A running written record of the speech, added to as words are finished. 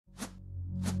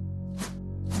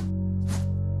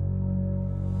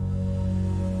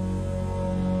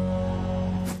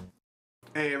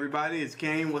Hey everybody, it's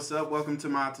Kane. What's up? Welcome to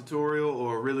my tutorial,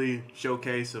 or really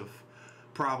showcase of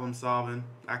problem solving.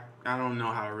 I don't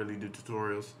know how to really do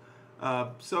tutorials.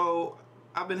 So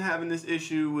I've been having this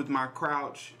issue with my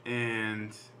crouch,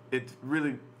 and it's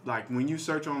really like when you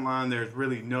search online, there's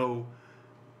really no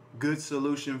good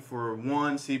solution for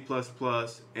one, C++,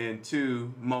 and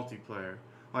two, multiplayer.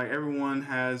 Like everyone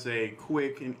has a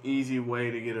quick and easy way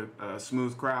to get a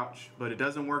smooth crouch, but it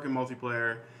doesn't work in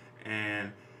multiplayer,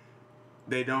 and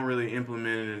they don't really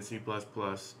implement it in C++.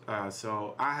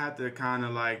 So I had to kind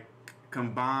of like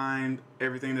combine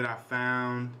everything that I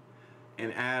found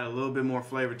and add a little bit more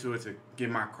flavor to it to get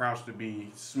my crouch to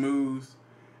be smooth.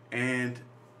 And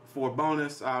for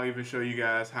bonus, I'll even show you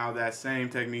guys how that same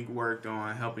technique worked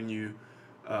on helping you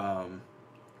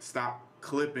stop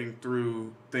clipping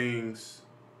through things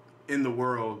in the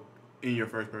world in your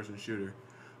first-person shooter.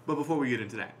 But before we get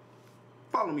into that,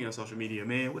 follow me on social media,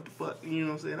 man. What the fuck? You know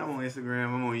what I'm saying? I'm on Instagram,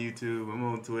 I'm on YouTube, I'm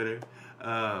on Twitter.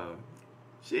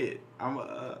 Shit, I'm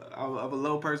a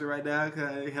low person right now. Can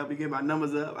I help you get my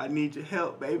numbers up? I need your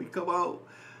help, baby. Come on.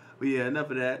 But yeah, enough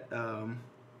of that.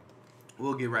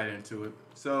 We'll get right into it.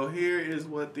 So here is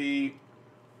what the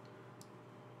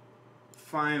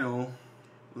final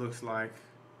looks like.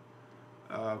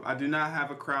 I do not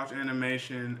have a crouch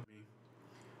animation.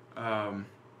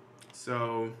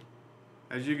 So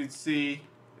as you can see,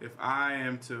 if I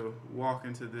am to walk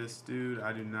into this dude,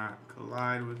 I do not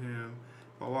collide with him.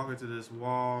 If I walk into this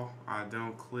wall, I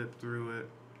don't clip through it.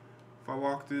 If I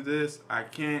walk through this, I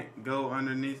can't go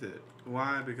underneath it.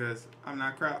 Why? Because I'm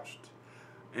not crouched.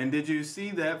 And did you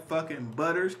see that fucking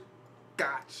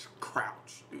butterscotch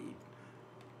crouch, dude?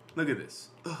 Look at this.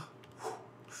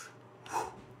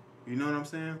 You know what I'm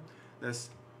saying? That's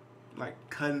like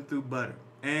cutting through butter.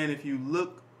 And if you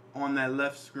look on that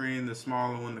left screen, the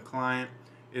smaller one, the client,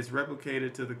 it's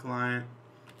replicated to the client.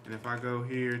 And if I go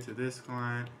here to this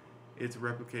client, it's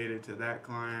replicated to that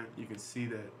client. You can see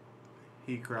that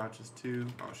he crouches too.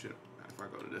 Oh shit, if I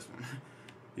go to this one,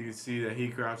 you can see that he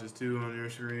crouches too on your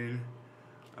screen.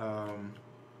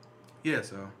 Yeah,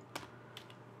 so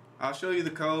I'll show you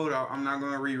the code. I'm not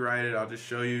going to rewrite it. I'll just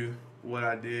show you what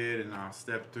I did, and I'll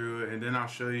step through it, and then I'll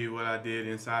show you what I did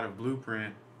inside of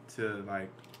Blueprint to like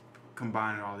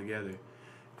combine it all together.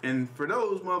 And for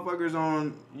those motherfuckers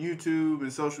on YouTube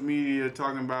and social media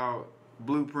talking about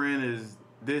Blueprint is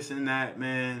this and that,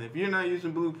 man, if you're not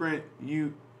using Blueprint,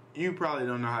 you probably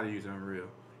don't know how to use Unreal.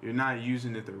 You're not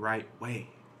using it the right way.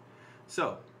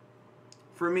 So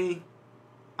for me,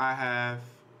 I have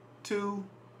two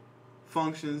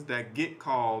functions that get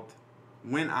called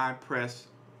when I press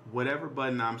whatever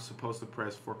button I'm supposed to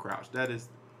press for crouch. That is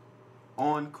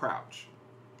on crouch.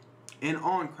 And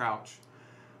on crouch,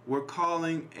 we're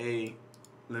calling a,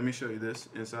 let me show you this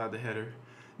inside the header.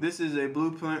 This is a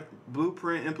blueprint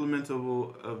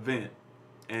implementable event,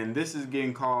 and this is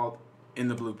getting called in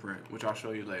the blueprint, which I'll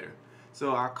show you later.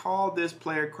 So I call this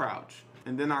player crouch,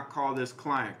 and then I call this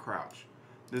client crouch.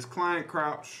 This client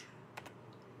crouch,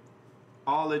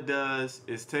 all it does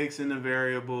is takes in a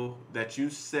variable that you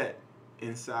set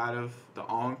inside of the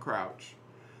on crouch,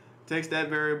 takes that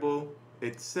variable,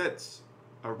 it sets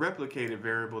a replicated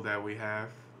variable that we have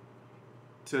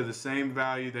to the same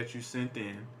value that you sent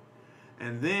in,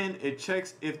 and then it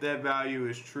checks if that value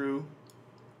is true.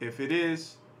 If it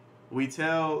is, we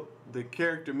tell the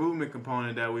character movement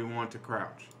component that we want to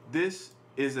crouch. This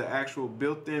is an actual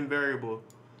built-in variable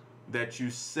that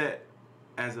you set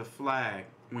as a flag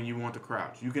when you want to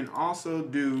crouch. You can also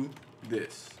do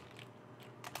this,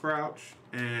 crouch,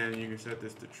 and you can set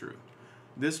this to true.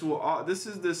 This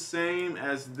is the same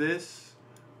as this,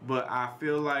 but I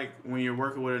feel like when you're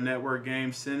working with a network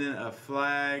game, sending a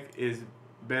flag is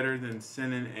better than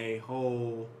sending a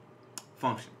whole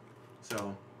function.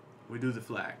 So we do the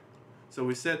flag. So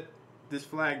we set this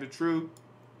flag to true.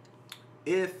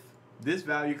 If this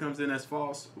value comes in as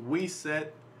false, we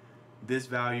set this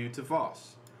value to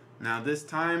false. Now this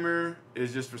timer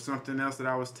is just for something else that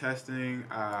I was testing.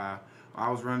 I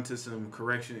was running into some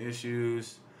correction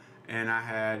issues, and I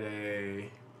had an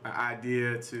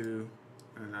idea to,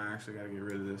 and I actually got to get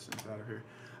rid of this inside of here.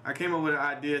 I came up with an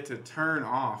idea to turn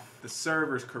off the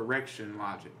server's correction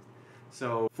logic.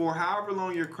 So for however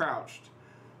long you're crouched,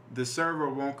 the server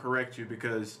won't correct you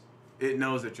because it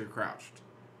knows that you're crouched.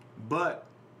 But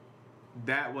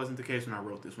that wasn't the case when I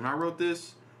wrote this. When I wrote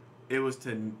this, it was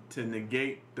to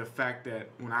negate the fact that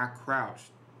when I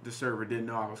crouched, the server didn't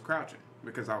know I was crouching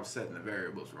because I was setting the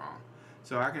variables wrong.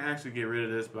 So I can actually get rid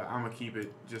of this, but I'm gonna keep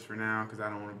it just for now because I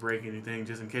don't want to break anything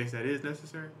just in case that is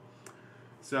necessary.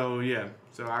 So yeah,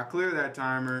 so I clear that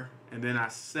timer, and then I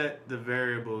set the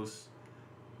variables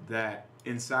that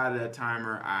inside of that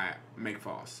timer, I make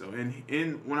false. So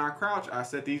when I crouch, I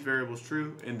set these variables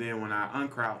true, and then when I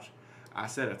uncrouch, I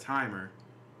set a timer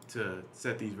to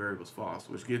set these variables false,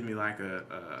 which gives me like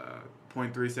a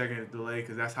 0.3 second delay,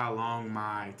 because that's how long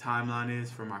my timeline is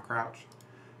for my crouch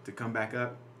to come back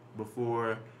up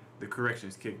before the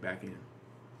corrections kick back in.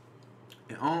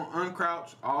 And on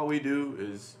uncrouch, all we do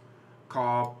is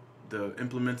call the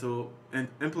implementable,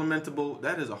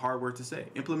 that is a hard word to say,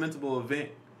 implementable event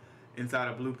inside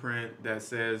a blueprint that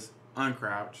says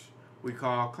uncrouch. We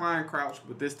call client crouch,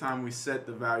 but this time we set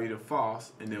the value to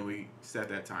false, and then we set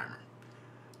that timer.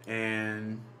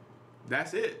 And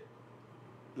that's it.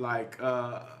 Like,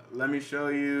 let me show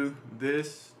you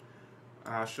this.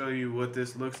 I'll show you what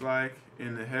this looks like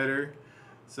in the header.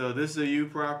 So this is a U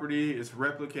property. It's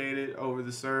replicated over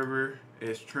the server.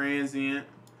 It's transient.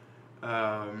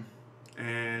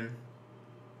 And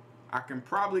I can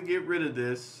probably get rid of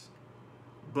this,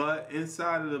 but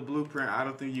inside of the blueprint, I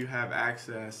don't think you have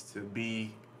access to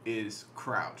B is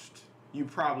crouched. You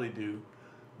probably do,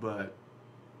 but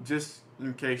just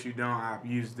in case you don't, I've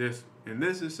used this. And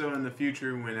this is so in the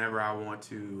future, whenever I want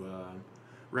to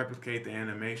replicate the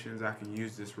animations, I can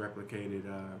use this replicated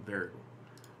variable.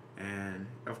 And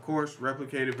of course,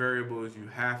 replicated variables, you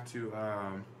have to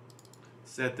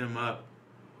set them up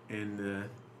in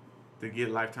the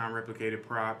get lifetime replicated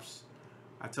props.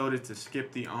 I told it to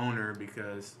skip the owner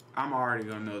because I'm already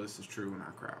gonna know this is true when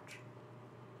I crouch.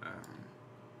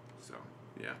 So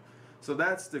yeah, so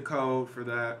that's the code for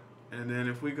that. And then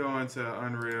if we go into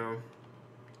Unreal,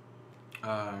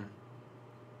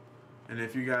 and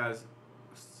if you guys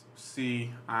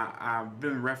see, I've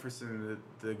been referencing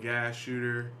the gas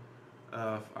shooter.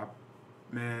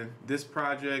 Man, this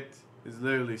project is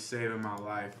literally saving my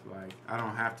life. Like, I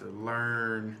don't have to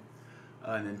learn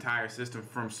an entire system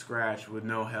from scratch with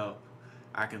no help.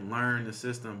 I can learn the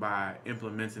system by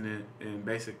implementing it and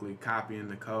basically copying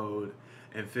the code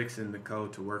and fixing the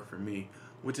code to work for me,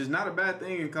 which is not a bad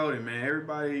thing in coding, man.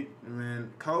 Everybody,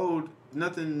 man, code,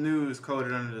 nothing new is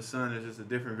coded under the sun. It's just a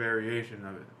different variation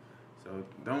of it. So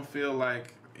don't feel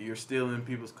like you're stealing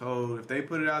people's code. If they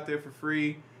put it out there for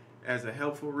free as a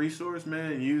helpful resource,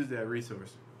 man, use that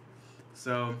resource.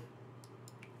 So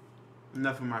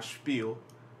enough of my spiel.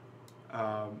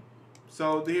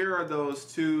 So here are those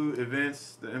two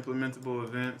events, the implementable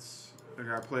events. I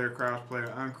got player crouched,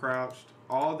 player uncrouched.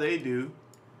 All they do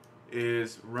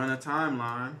is run a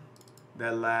timeline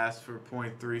that lasts for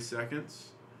 0.3 seconds.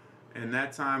 And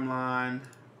that timeline,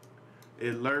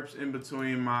 it lerps in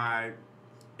between my,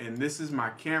 and this is my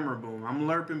camera boom. I'm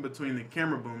lerping between the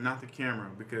camera boom, not the camera,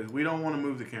 because we don't want to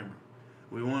move the camera.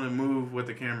 We want to move what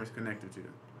the camera is connected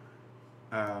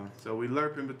to. So we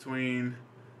lerp in between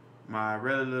my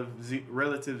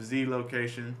relative Z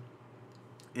location,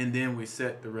 and then we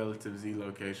set the relative Z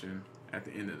location at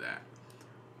the end of that.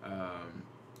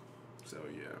 So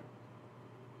yeah,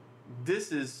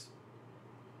 this is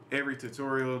every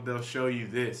tutorial. They'll show you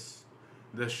this.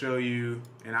 They'll show you,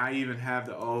 and I even have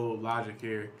the old logic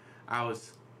here. I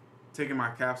was taking my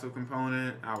capsule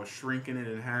component, I was shrinking it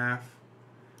in half,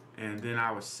 and then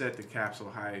I would set the capsule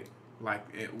height like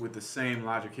with the same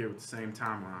logic here, with the same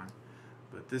timeline.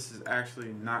 But this is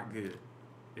actually not good.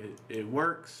 It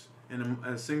works in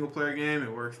a single player game.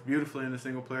 It works beautifully in a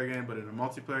single player game, but in a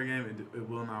multiplayer game, it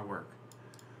will not work.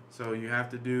 So you have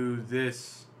to do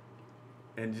this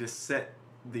and just set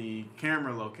the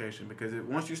camera location, because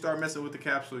once you start messing with the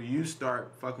capsule, you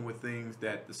start fucking with things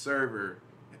that the server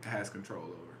has control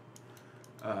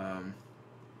over.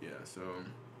 Yeah, so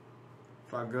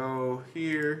if I go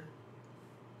here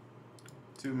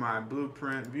to my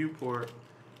blueprint viewport,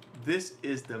 this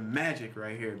is the magic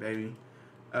right here, baby.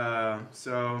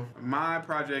 So my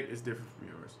project is different from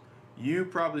yours. You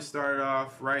probably started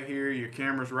off right here, your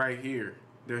camera's right here.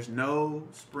 There's no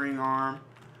spring arm,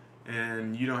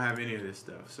 and you don't have any of this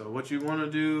stuff. So what you want to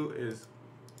do is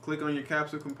click on your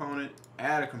capsule component,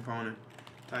 add a component,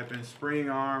 type in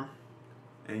spring arm,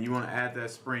 and you want to add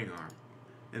that spring arm.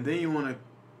 And then you want to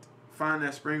find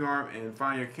that spring arm and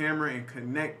find your camera and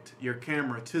connect your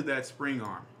camera to that spring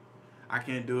arm. I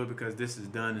can't do it because this is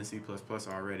done in C++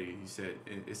 already. You said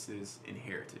it says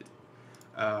inherited.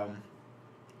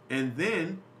 And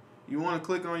then you want to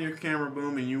click on your camera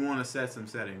boom and you want to set some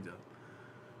settings up.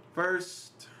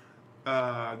 First,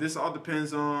 this all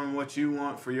depends on what you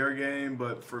want for your game,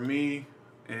 but for me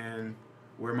and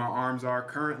where my arms are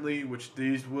currently, which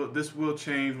this will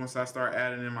change once I start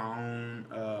adding in my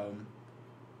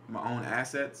own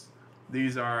assets.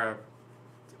 These are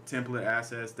template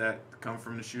assets that come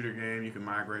from the shooter game. You can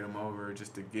migrate them over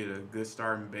just to get a good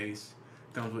starting base.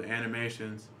 Comes with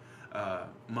animations.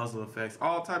 muzzle effects,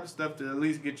 all type of stuff to at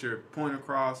least get your point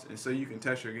across, and so you can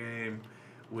test your game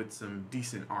with some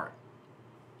decent art.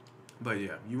 But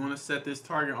yeah, you want to set this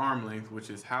target arm length, which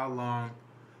is how long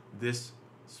this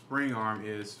spring arm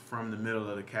is from the middle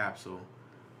of the capsule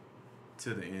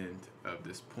to the end of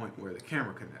this point where the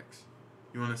camera connects.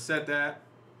 You want to set that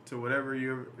to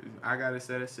whatever I got it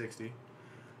set at 60.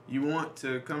 You want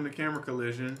to come to camera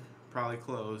collision, probably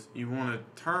close. You want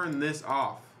to turn this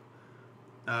off.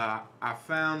 I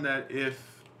found that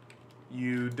if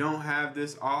you don't have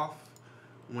this off,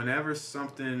 whenever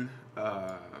something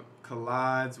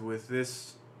collides with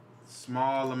this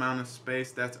small amount of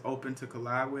space that's open to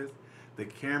collide with, the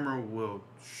camera will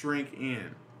shrink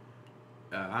in.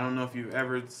 I don't know if you've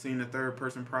ever seen a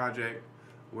third-person project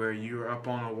where you're up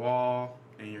on a wall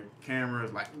and your camera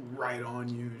is like right on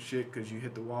you and shit because you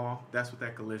hit the wall. That's what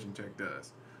that collision check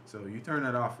does. So you turn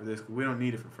that off for this because we don't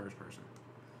need it for first person.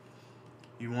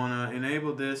 You want to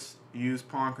enable this, use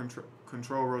pawn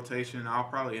control rotation. I'll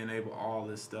probably enable all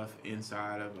this stuff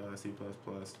inside of C++.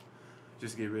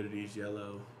 Just get rid of these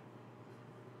yellow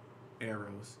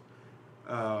arrows.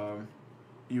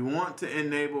 You want to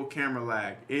enable camera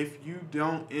lag. If you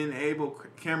don't enable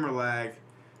camera lag,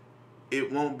 it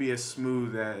won't be as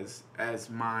smooth as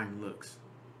mine looks.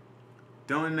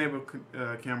 Don't enable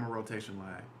camera rotation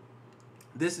lag.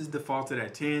 This is defaulted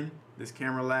at 10. This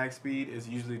camera lag speed is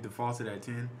usually defaulted at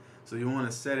 10. So you want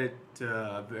to set it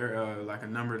to like a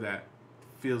number that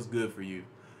feels good for you.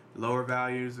 Lower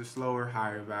values are slower,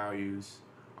 higher values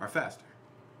are faster.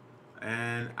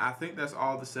 And I think that's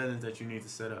all the settings that you need to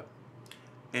set up.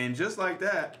 And just like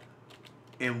that,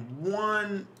 in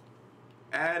one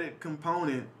added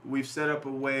component, we've set up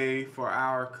a way for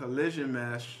our collision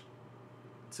mesh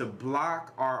to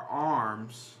block our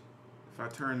arms. If I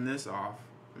turn this off,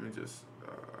 let me just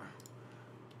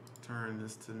turn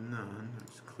this to none.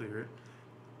 Let's clear it.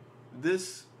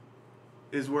 This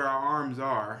is where our arms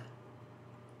are,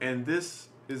 and this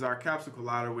is our capsule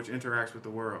collider, which interacts with the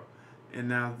world. And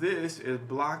now this is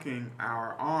blocking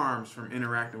our arms from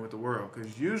interacting with the world,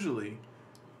 because usually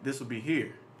this will be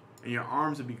here and your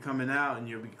arms will be coming out and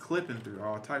you'll be clipping through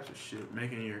all types of shit,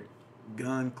 making your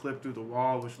gun clip through the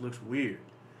wall, which looks weird.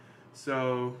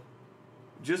 So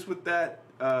just with that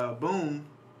boom,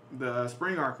 the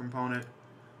spring arm component,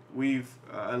 we've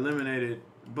eliminated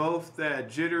both that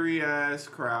jittery ass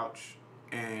crouch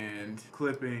and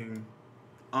clipping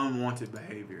unwanted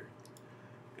behavior.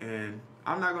 And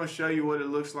I'm not going to show you what it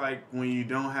looks like when you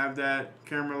don't have that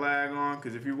camera lag on,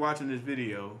 because if you're watching this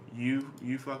video, you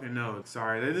fucking know.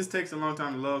 Sorry, this takes a long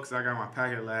time to load because I got my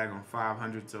packet lag on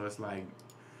 500, so it's like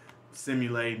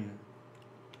simulating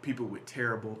people with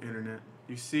terrible internet.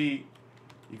 You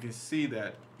can see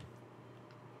that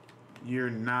you're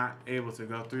not able to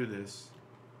go through this,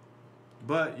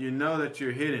 but you know that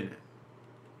you're hitting it.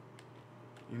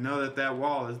 You know that that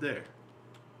wall is there.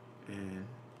 And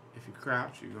if you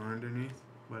crouch, you go underneath.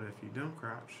 But if you don't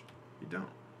crouch, you don't.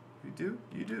 If you do,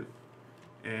 you do.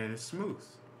 And it's smooth.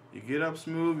 You get up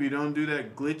smooth. You don't do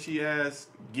that glitchy ass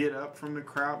get up from the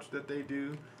crouch that they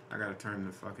do. I gotta turn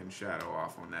the fucking shadow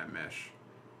off on that mesh.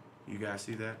 You guys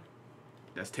see that?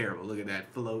 That's terrible. Look at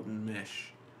that floating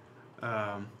mesh.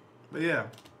 But yeah,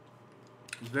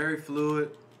 it's very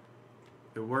fluid.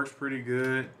 It works pretty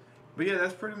good. But yeah,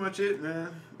 that's pretty much it, man.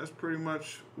 That's pretty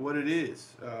much what it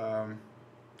is.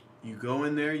 You go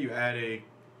in there, you add a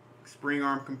spring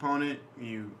arm component,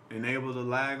 you enable the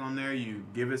lag on there, you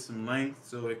give it some length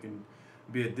so it can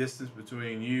be a distance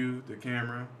between you, the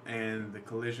camera, and the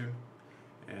collision,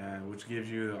 which gives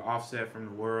you the offset from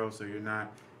the world so you're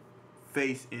not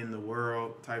face in the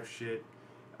world type shit.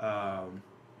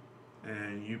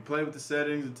 And you play with the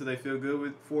settings until they feel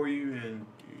good for you, and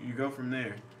you go from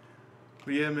there.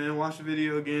 But yeah, man, watch the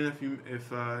video again if you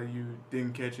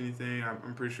didn't catch anything.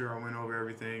 I'm pretty sure I went over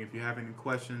everything. If you have any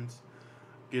questions,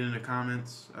 get in the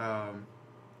comments.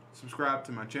 Subscribe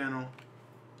to my channel.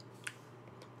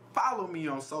 Follow me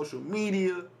on social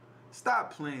media.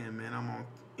 Stop playing, man. I'm on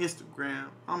Instagram.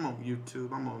 I'm on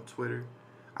YouTube. I'm on Twitter.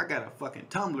 I got a fucking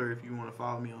Tumblr if you want to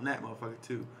follow me on that motherfucker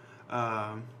too.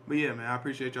 But yeah, man, I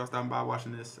appreciate y'all stopping by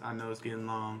watching this. I know it's getting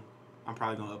long. I'm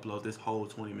probably going to upload this whole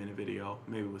 20-minute video,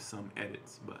 maybe with some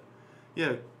edits. But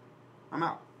yeah, I'm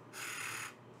out.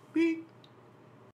 Beep.